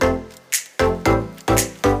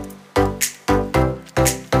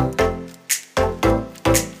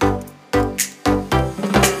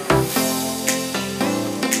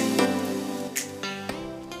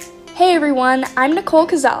everyone. I'm Nicole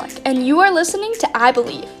Kozalik, and you are listening to I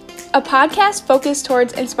Believe, a podcast focused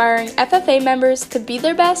towards inspiring FFA members to be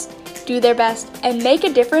their best, do their best, and make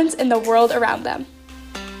a difference in the world around them.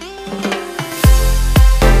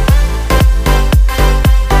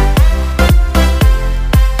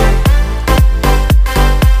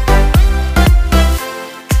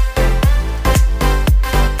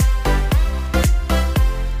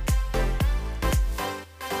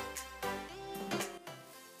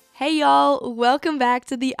 Hey y'all, welcome back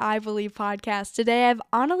to the I Believe podcast. Today I have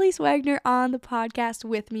Annalise Wagner on the podcast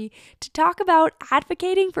with me to talk about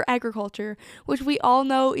advocating for agriculture, which we all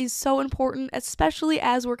know is so important, especially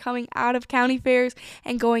as we're coming out of county fairs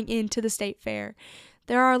and going into the state fair.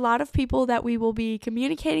 There are a lot of people that we will be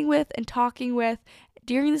communicating with and talking with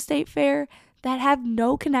during the state fair that have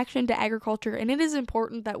no connection to agriculture, and it is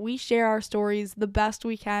important that we share our stories the best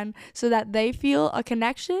we can so that they feel a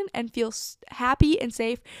connection and feel happy and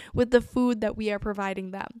safe with the food that we are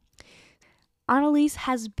providing them. Annalise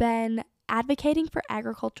has been advocating for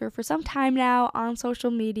agriculture for some time now on social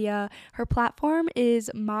media. Her platform is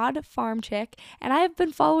Mod Farm Chick, and I have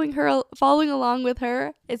been following along with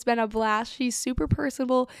her. It's been a blast. She's super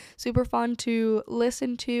personable, super fun to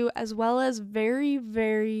listen to, as well as very,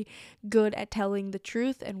 very good at telling the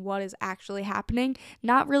truth and what is actually happening.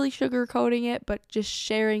 Not really sugarcoating it, but just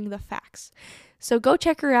sharing the facts. So go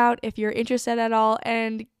check her out if you're interested at all,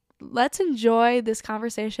 and let's enjoy this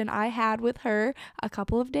conversation I had with her a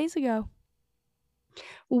couple of days ago.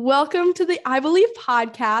 Welcome to the I Believe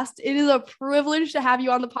podcast. It is a privilege to have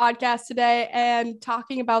you on the podcast today and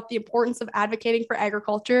talking about the importance of advocating for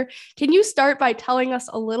agriculture. Can you start by telling us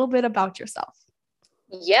a little bit about yourself?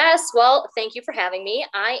 Yes, well, thank you for having me.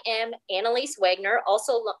 I am Annalise Wagner,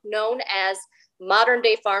 also known as Modern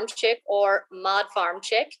Day Farm Chick or Mod Farm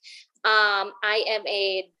Chick. I am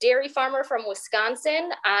a dairy farmer from Wisconsin.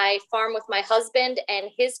 I farm with my husband and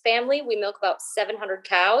his family. We milk about 700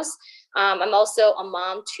 cows. I'm also a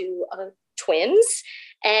mom to twins.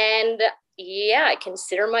 And yeah, I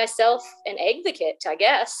consider myself an advocate, I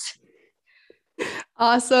guess.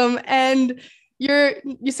 Awesome. And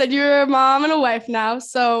you said you're a mom and a wife now.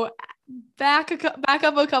 So back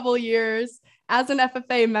up a couple of years as an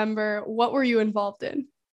FFA member, what were you involved in?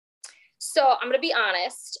 So I'm going to be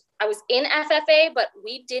honest. I was in FFA, but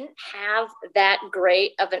we didn't have that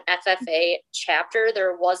great of an FFA chapter.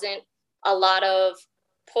 There wasn't a lot of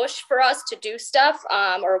push for us to do stuff,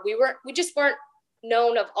 or we just weren't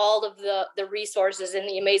known of all of the resources and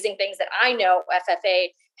the amazing things that I know FFA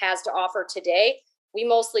has to offer today. We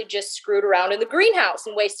mostly just screwed around in the greenhouse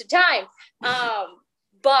and wasted time.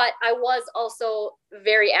 But I was also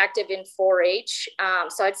very active in 4-H.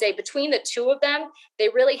 So I'd say between the two of them, they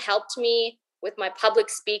really helped me with my public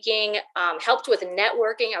speaking, helped with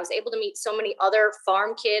networking. I was able to meet so many other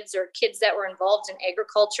farm kids or kids that were involved in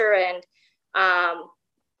agriculture. And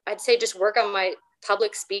I'd say just work on my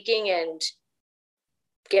public speaking and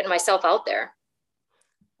getting myself out there.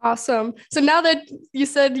 Awesome. So now that you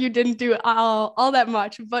said you didn't do all that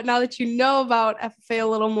much, but now that you know about FFA a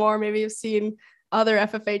little more, maybe you've seen other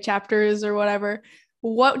FFA chapters or whatever,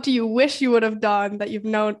 what do you wish you would have done that you've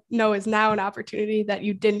know is now an opportunity that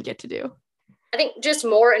you didn't get to do? I think just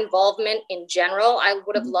more involvement in general. I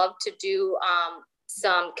would have loved to do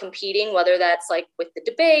some competing, whether that's like with the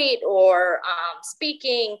debate or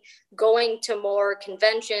speaking, going to more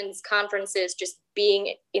conventions, conferences, just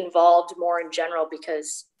being involved more in general,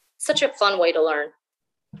 because it's such a fun way to learn.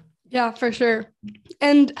 Yeah, for sure.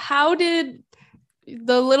 And how did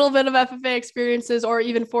the little bit of FFA experiences or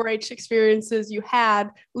even 4-H experiences you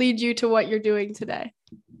had lead you to what you're doing today?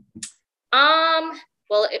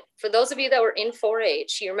 Well, for those of you that were in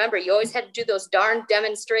 4-H, you remember you always had to do those darn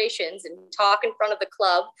demonstrations and talk in front of the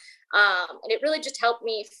club. And it really just helped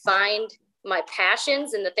me find my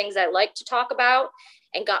passions and the things I like to talk about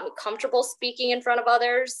and got me comfortable speaking in front of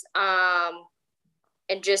others,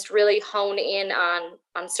 and just really hone in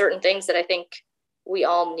on certain things that I think we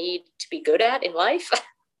all need to be good at in life.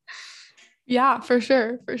 Yeah, for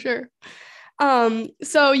sure.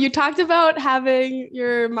 So you talked about having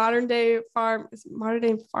your modern day farm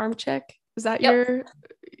chick. Is that Yep.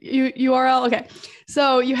 your URL? Okay.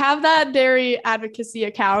 So you have that dairy advocacy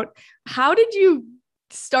account. How did you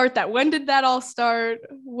start that? When did that all start?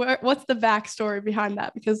 What's the backstory behind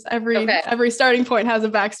that? Because every starting point has a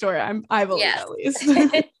backstory. I believe, Yes. at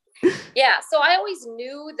least. Yeah. So I always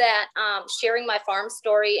knew that sharing my farm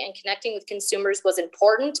story and connecting with consumers was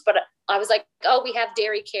important, but I was like, oh, we have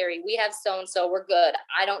Dairy Carry, we have so-and-so, we're good.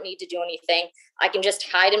 I don't need to do anything. I can just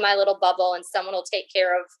hide in my little bubble and someone will take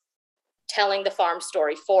telling the farm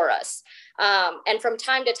story for us. And from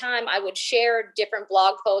time to time, I would share different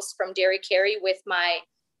blog posts from Dairy Carry with my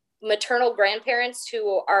maternal grandparents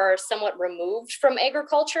who are somewhat removed from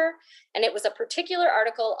agriculture. And it was a particular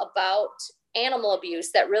article about animal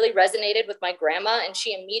abuse that really resonated with my grandma. And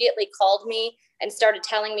she immediately called me and started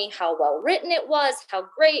telling me how well written it was, how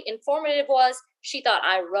great, informative it was. She thought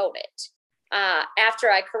I wrote it.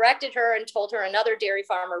 After I corrected her and told her another dairy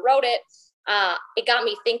farmer wrote it, it got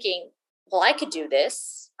me thinking, well, I could do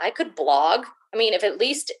this. I could blog. I mean, if at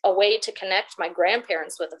least a way to connect my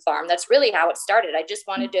grandparents with the farm. That's really how it started. I just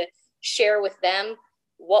wanted to share with them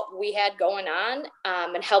what we had going on,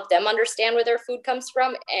 and help them understand where their food comes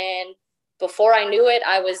from. And before I knew it,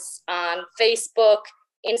 I was on Facebook,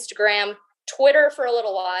 Instagram, Twitter for a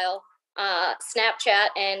little while, Snapchat,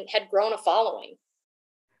 and had grown a following.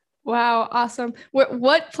 Wow, awesome.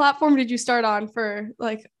 What platform did you start on for,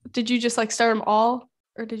 like, did you just like start them all,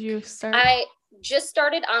 or did you start? I just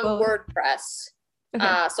started on WordPress.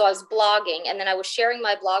 Okay. So I was blogging, and then I was sharing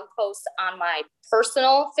my blog posts on my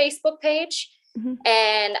personal Facebook page. Mm-hmm.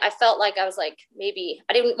 And I felt like I was like, maybe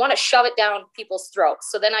I didn't want to shove it down people's throats.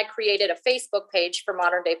 So then I created a Facebook page for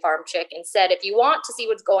Modern Day Farm Chick and said, if you want to see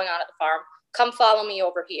what's going on at the farm, come follow me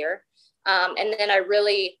over here. And then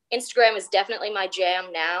Instagram is definitely my jam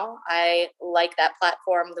now. I like that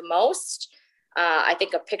platform the most. I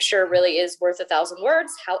think a picture really is worth 1,000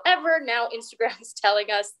 words. However, now Instagram is telling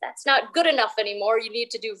us that's not good enough anymore. You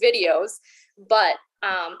need to do videos. But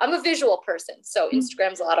I'm a visual person, so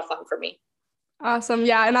Instagram's a lot of fun for me. Awesome.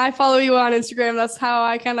 Yeah. And I follow you on Instagram. That's how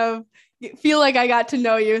I kind of feel like I got to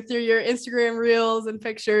know you, through your Instagram reels and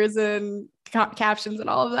pictures and captions and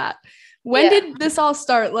all of that. When did this all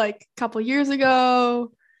start? Like a couple years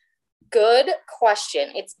ago? Good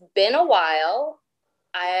question. It's been a while.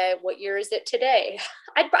 What year is it today?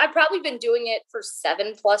 I've probably been doing it for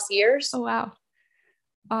 7+ years. Oh, wow.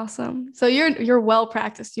 Awesome. So you're well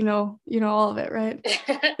practiced, you know all of it, right?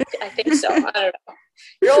 I think so. I don't know.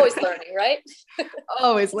 You're always learning, right?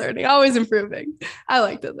 Always learning, always improving. I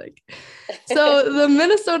like to think. So the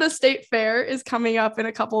Minnesota State Fair is coming up in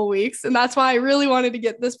a couple of weeks. And that's why I really wanted to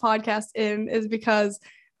get this podcast in, is because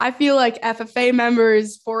I feel like FFA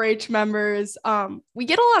members, 4-H members, we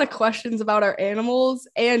get a lot of questions about our animals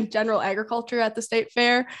and general agriculture at the state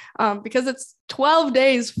fair, because it's 12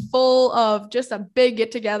 days full of just a big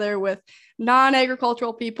get together with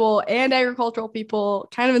non-agricultural people and agricultural people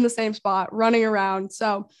kind of in the same spot running around.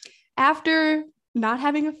 So after not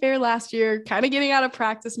having a fair last year, kind of getting out of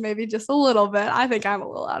practice, maybe just a little bit. I think I'm a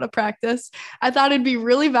little out of practice. I thought it'd be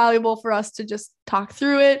really valuable for us to just talk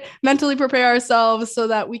through it, mentally prepare ourselves so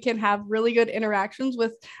that we can have really good interactions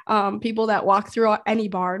with people that walk through any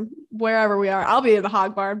barn, wherever we are. I'll be in the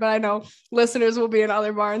hog barn, but I know listeners will be in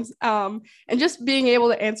other barns, and just being able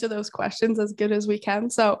to answer those questions as good as we can.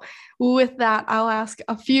 So with that, I'll ask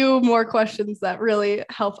a few more questions that really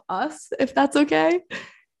help us, if that's okay.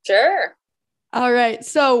 Sure. All right.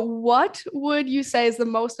 So what would you say is the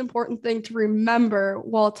most important thing to remember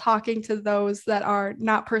while talking to those that are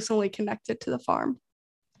not personally connected to the farm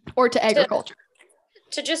or to agriculture?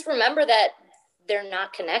 To just remember that they're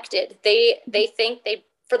not connected. They think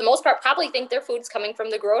for the most part, probably think their food's coming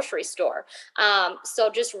from the grocery store. So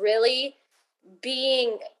just really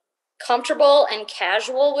being comfortable and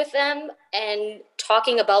casual with them and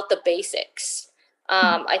talking about the basics.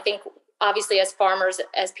 I think obviously as farmers,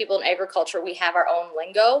 as people in agriculture, we have our own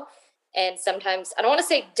lingo. And sometimes, I don't want to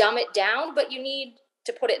say dumb it down, but you need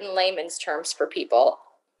to put it in layman's terms for people.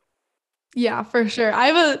 Yeah, for sure. I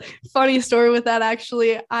have a funny story with that,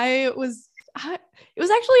 actually. It was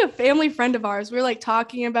actually a family friend of ours. We were like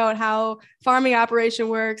talking about how farming operation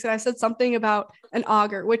works. And I said something about an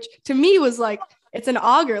auger, which to me was like, it's an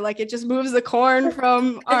auger. Like it just moves the corn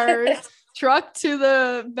from our truck to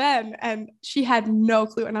the bin. And she had no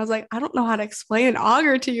clue. And I was like, I don't know how to explain an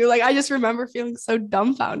auger to you. Like, I just remember feeling so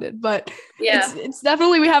dumbfounded, but yeah, it's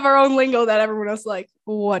definitely, we have our own lingo that everyone else like,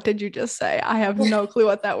 what did you just say? I have no clue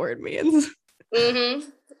what that word means. Mm-hmm.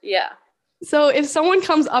 Yeah. So if someone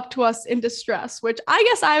comes up to us in distress, which I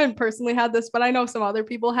guess I haven't personally had this, but I know some other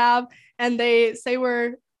people have, and they say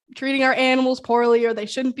we're treating our animals poorly, or they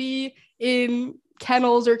shouldn't be in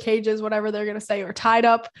kennels or cages, whatever they're going to say, or tied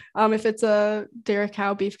up. If it's a dairy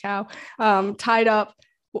cow, beef cow, tied up,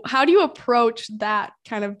 how do you approach that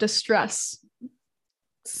kind of distress?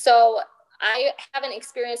 So I haven't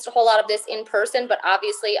experienced a whole lot of this in person, but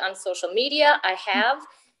obviously on social media, I have.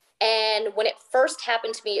 And when it first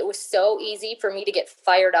happened to me, it was so easy for me to get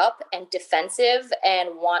fired up and defensive and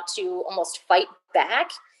want to almost fight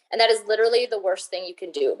back. And that is literally the worst thing you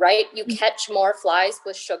can do, right? You catch more flies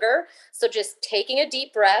with sugar. So just taking a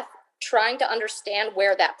deep breath, trying to understand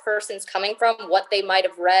where that person's coming from, what they might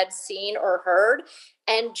have read, seen, or heard,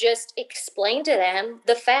 and just explain to them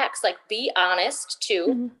the facts. Like, be honest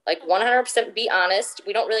too, like 100% be honest.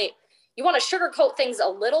 We don't really, you want to sugarcoat things a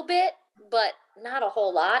little bit, but not a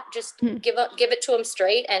whole lot. Just give it to them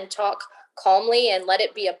straight and talk calmly and let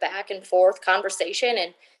it be a back and forth conversation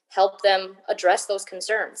and help them address those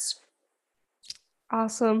concerns.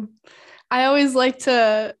 Awesome. I always like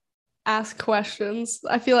to ask questions.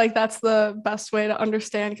 I feel like that's the best way to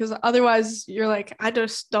understand, because otherwise you're like, I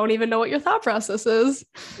just don't even know what your thought process is.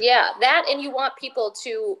 Yeah, that, and you want people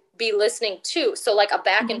to be listening too. So like a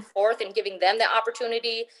back and forth and giving them the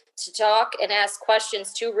opportunity to talk and ask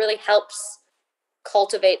questions too really helps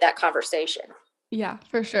cultivate that conversation. Yeah,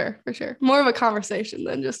 for sure. For sure. More of a conversation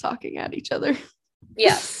than just talking at each other.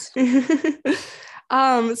 Yes.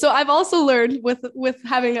 So I've also learned with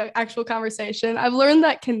having an actual conversation, I've learned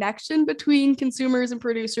that connection between consumers and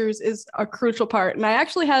producers is a crucial part. And I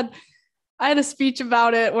had a speech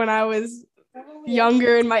about it when I was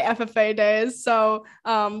younger in my FFA days. So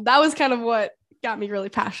that was kind of what got me really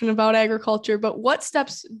passionate about agriculture. But what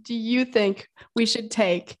steps do you think we should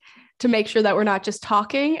take to make sure that we're not just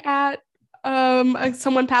talking at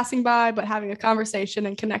someone passing by, but having a conversation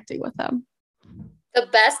and connecting with them? The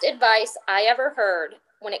best advice I ever heard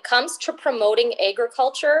when it comes to promoting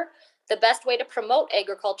agriculture, the best way to promote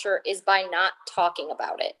agriculture is by not talking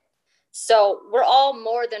about it. So we're all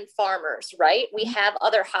more than farmers, right? We have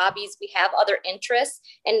other hobbies, we have other interests,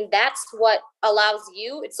 and that's what allows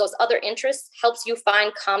you, it's those other interests, helps you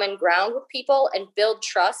find common ground with people and build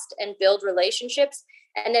trust and build relationships.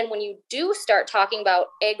 And then when you do start talking about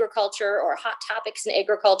agriculture or hot topics in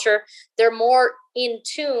agriculture, they're more in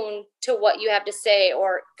tune to what you have to say,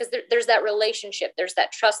 or because there's that relationship, there's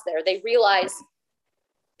that trust there. They realize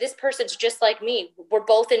this person's just like me. We're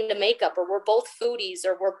both into makeup, or we're both foodies,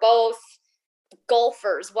 or we're both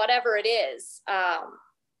golfers, whatever it is.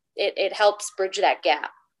 It helps bridge that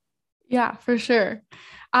gap. Yeah, for sure.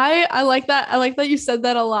 I like that. I like that you said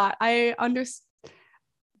that a lot. I understand.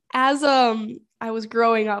 As I was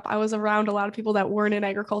growing up, I was around a lot of people that weren't in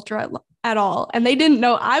agriculture at all. And they didn't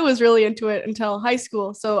know I was really into it until high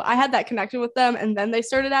school. So I had that connection with them. And then they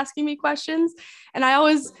started asking me questions. And I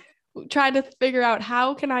always tried to figure out,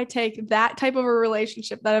 how can I take that type of a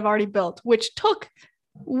relationship that I've already built, which took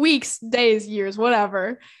weeks, days, years,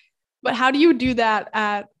 whatever. But how do you do that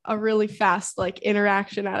at a really fast, like,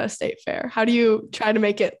 interaction at a state fair? How do you try to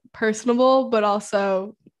make it personable, but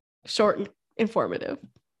also short and informative?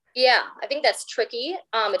 Yeah, I think that's tricky.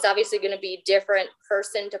 It's obviously going to be different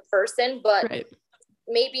person to person, but right.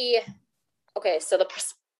 Maybe, okay, so the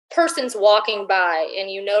person's walking by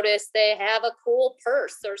and you notice they have a cool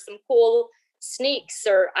purse or some cool sneaks,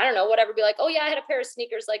 or I don't know, whatever. Be like, oh yeah, I had a pair of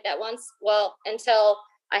sneakers like that once. Well, until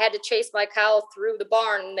I had to chase my cow through the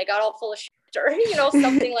barn and they got all full of shit, or,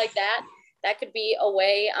 something like that. That could be a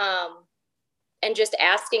way. And just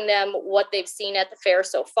asking them what they've seen at the fair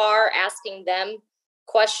so far, asking them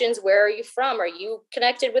questions. Where are you from? Are you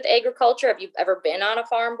connected with agriculture? Have you ever been on a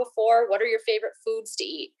farm before? What are your favorite foods to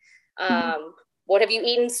eat? What have you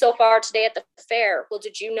eaten so far today at the fair? Well,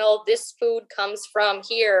 did you know this food comes from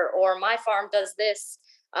here, or my farm does this?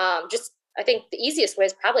 I think the easiest way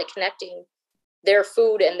is probably connecting their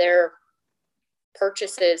food and their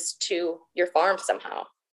purchases to your farm somehow.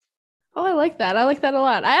 Oh, I like that. I like that a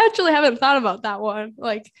lot. I actually haven't thought about that one.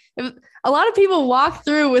 Like, a lot of people walk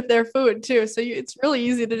through with their food too. So it's really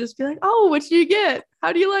easy to just be like, oh, what do you get?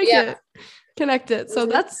 How do you like it? Connect it.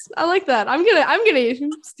 So I like that. I'm gonna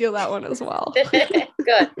steal that one as well.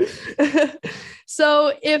 Good.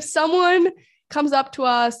 So if someone comes up to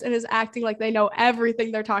us and is acting like they know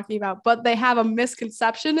everything they're talking about, but they have a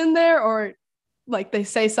misconception in there, or like they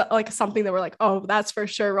say something that we're like, oh, that's for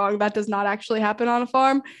sure wrong, that does not actually happen on a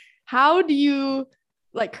farm. How do you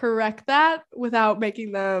correct that without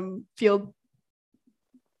making them feel,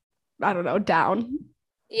 I don't know, down?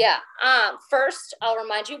 Yeah. First, I'll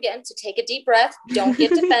remind you again to take a deep breath. Don't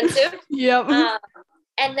get defensive. Yep.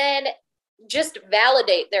 And then just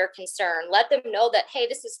validate their concern. Let them know that, hey,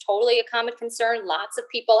 this is totally a common concern. Lots of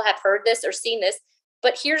people have heard this or seen this,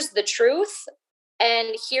 but here's the truth.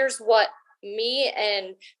 And here's what me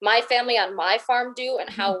and my family on my farm do and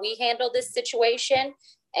how we handle this situation.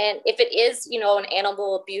 And if it is, an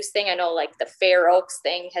animal abuse thing, I know like the Fair Oaks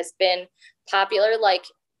thing has been popular,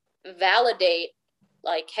 validate,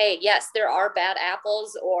 hey, yes, there are bad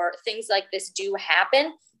apples or things like this do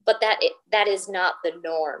happen, but that is not the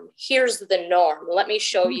norm. Here's the norm. Let me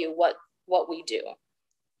show you what we do.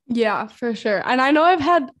 Yeah, for sure. And I know I've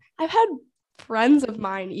had friends of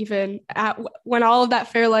mine, even when all of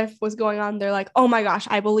that Fairlife was going on, they're like, oh my gosh,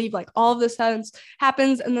 I believe like all of this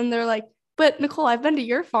happens. And then they're like, but Nicole, I've been to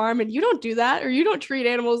your farm and you don't do that, or you don't treat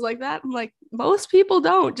animals like that. I'm like, most people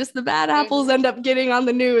don't. Just the bad apples end up getting on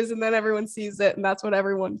the news and then everyone sees it. And that's what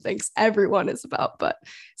everyone thinks everyone is about. But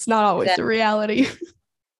it's not always the reality.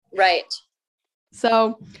 Right.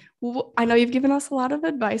 So I know you've given us a lot of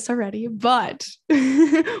advice already, but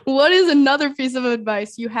what is another piece of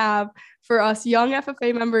advice you have for us young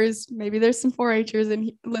FFA members? Maybe there's some 4-Hers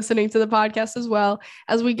in listening to the podcast as well,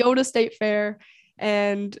 as we go to State Fair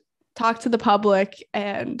and talk to the public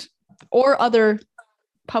or other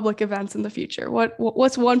public events in the future.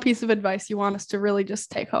 What's one piece of advice you want us to really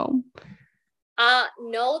just take home?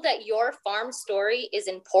 Know that your farm story is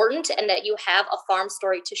important and that you have a farm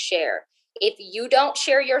story to share. If you don't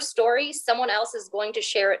share your story, someone else is going to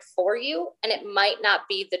share it for you, and it might not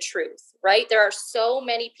be the truth, right? There are so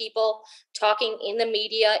many people talking in the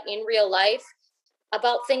media, in real life,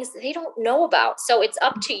 about things that they don't know about. So it's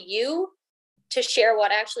up to you to share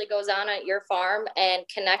what actually goes on at your farm and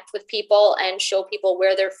connect with people and show people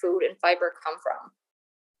where their food and fiber come from.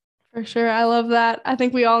 For sure. I love that. I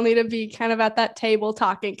think we all need to be kind of at that table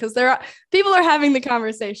talking, because people are having the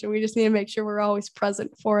conversation. We just need to make sure we're always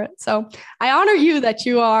present for it. So I honor you that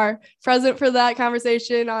you are present for that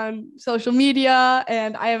conversation on social media,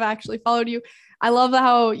 and I have actually followed you. I love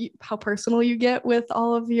how personal you get with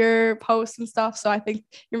all of your posts and stuff. So I think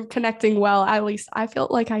you're connecting well. At least I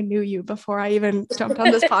felt like I knew you before I even jumped on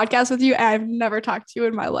this podcast with you. And I've never talked to you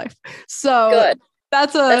in my life. So good.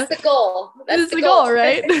 That's the goal. That's the goal,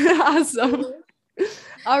 right? Awesome.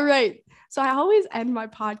 All right. So I always end my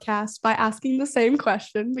podcast by asking the same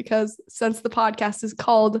question, because since the podcast is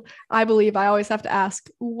called I Believe, I always have to ask,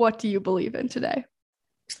 what do you believe in today?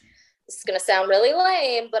 This is going to sound really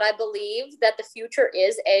lame, but I believe that the future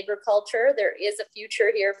is agriculture. There is a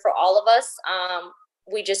future here for all of us.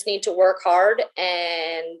 We just need to work hard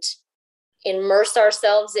and immerse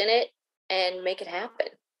ourselves in it and make it happen.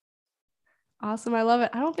 Awesome. I love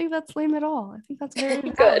it. I don't think that's lame at all. I think that's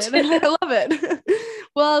very good. I love it.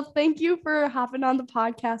 Well, thank you for hopping on the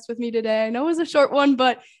podcast with me today. I know it was a short one,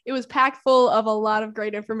 but it was packed full of a lot of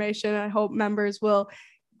great information. I hope members will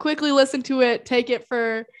quickly listen to it, take it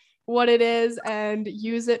for what it is, and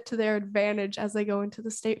use it to their advantage as they go into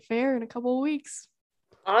the State Fair in a couple of weeks.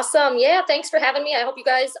 Awesome. Yeah. Thanks for having me. I hope you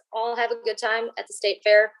guys all have a good time at the State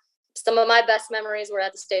Fair. Some of my best memories were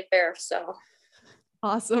at the State Fair. So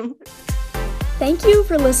awesome. Thank you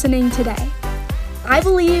for listening today. I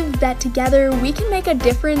believe that together we can make a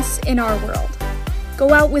difference in our world.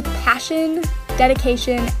 Go out with passion,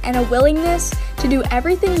 dedication, and a willingness to do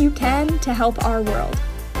everything you can to help our world.